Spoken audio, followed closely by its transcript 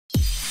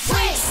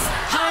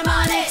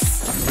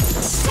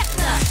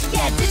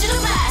Yeah, digital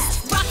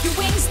blast. Rock your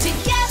wings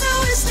together,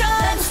 we're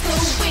strong. Let's go,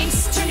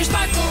 Winx. Turn your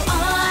sparkle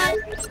on.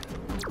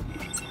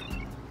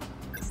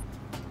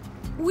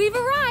 We've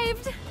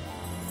arrived.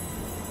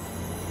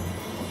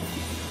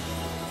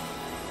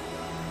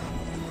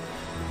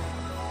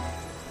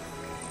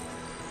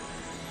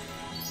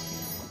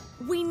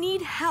 We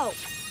need help.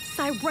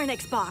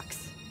 Sirenix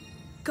box.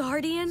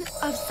 Guardian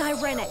of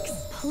Sirenix,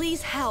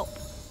 please help.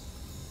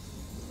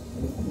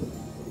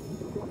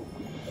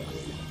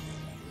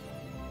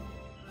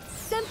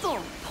 Simple.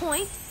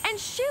 Point and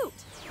shoot.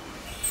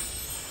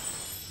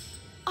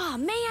 Aw,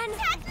 man.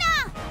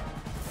 Tecna!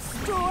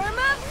 Storm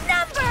of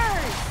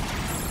numbers!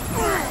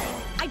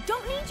 I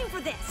don't need you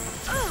for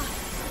this.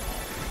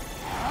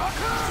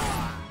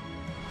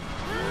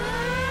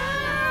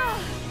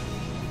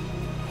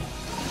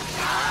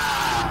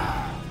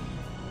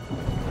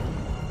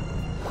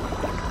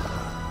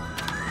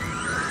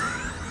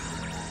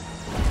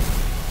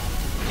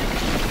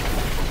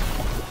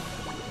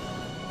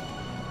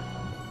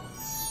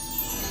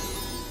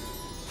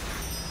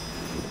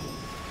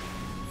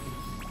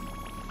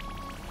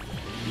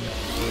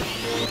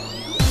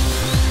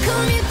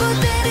 Con il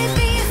potere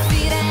di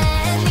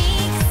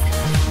Renix,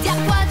 di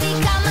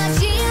acquatica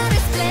magia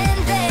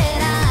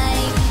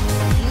risplenderai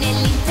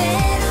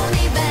nell'intero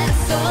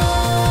universo.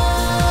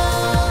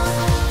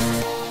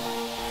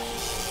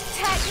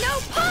 Techno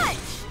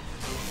punch!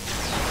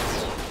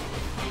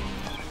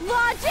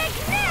 Logic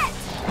net!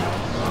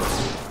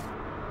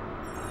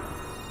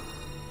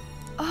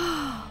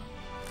 Oh.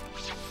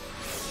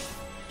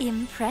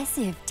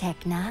 Impressive,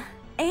 Tecna.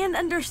 And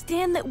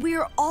understand that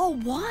we're all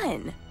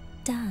one.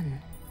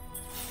 Done.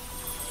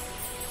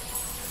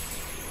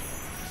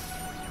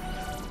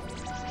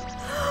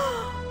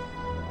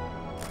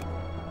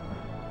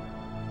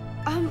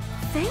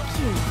 Thank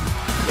you.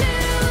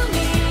 Blue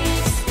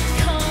Mix,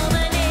 call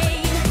my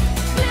name.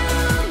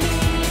 Blue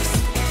Mix,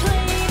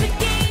 play the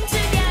game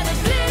together.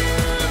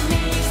 Blue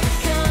Mix,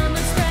 come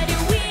and spread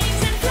your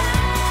wings and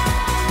fly.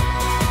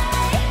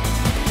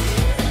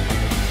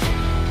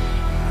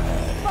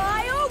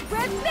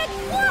 Biorhythmic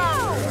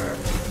flow!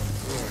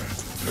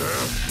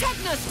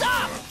 Tecna,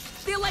 stop!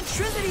 The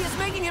electricity is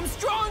making him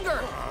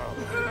stronger!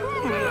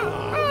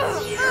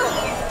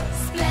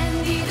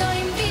 Splendido,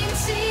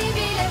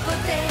 invincibile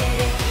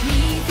potere.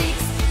 Mifix,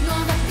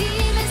 nuova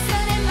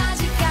dimensione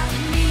magica.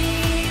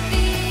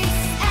 Mifix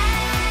è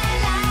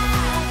la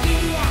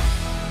via.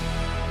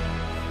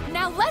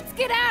 Now let's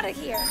get out of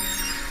here!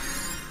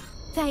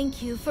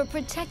 Thank you for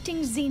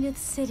protecting Zenith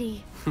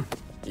City.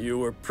 You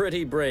were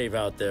pretty brave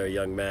out there,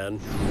 young man.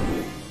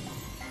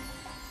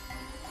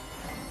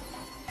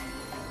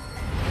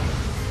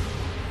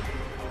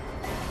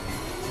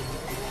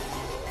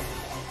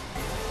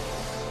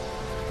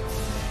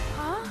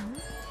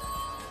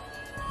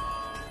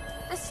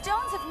 The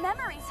Stones of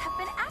Memories have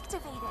been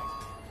activated.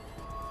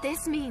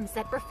 This means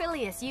that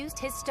Butterflix used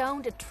his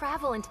stone to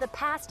travel into the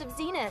past of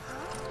Zenith.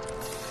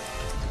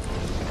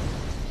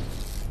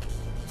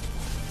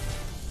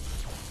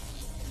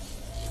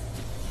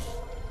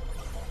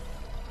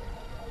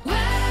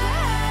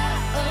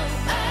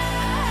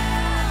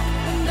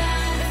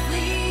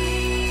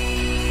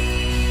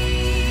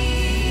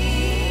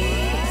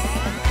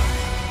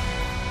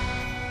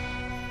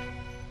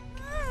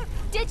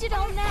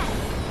 Digital net.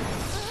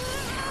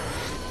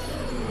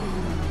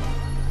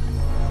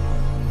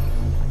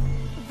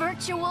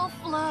 Virtual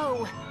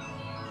flow.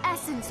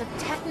 Essence of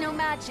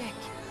techno-magic.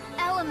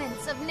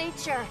 Elements of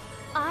nature.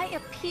 I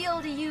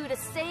appeal to you to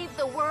save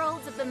the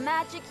worlds of the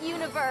magic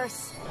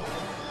universe.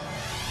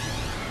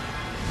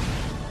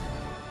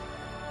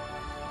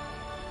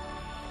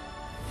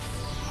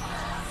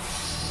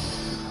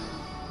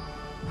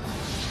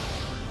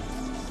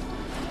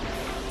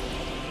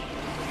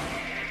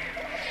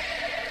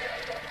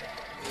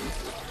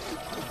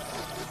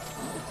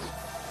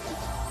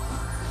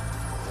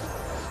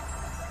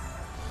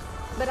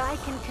 But I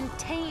can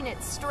contain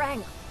its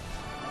strength.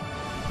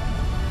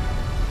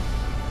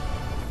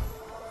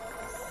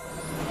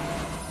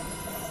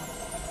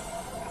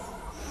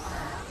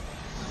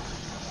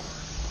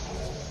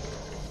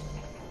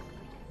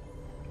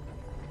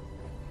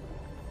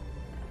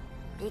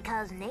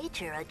 Because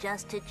nature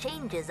adjusts to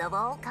changes of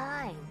all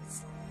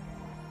kinds.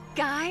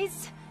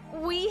 Guys,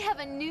 we have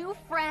a new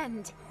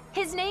friend.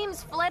 His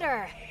name's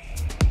Flitter.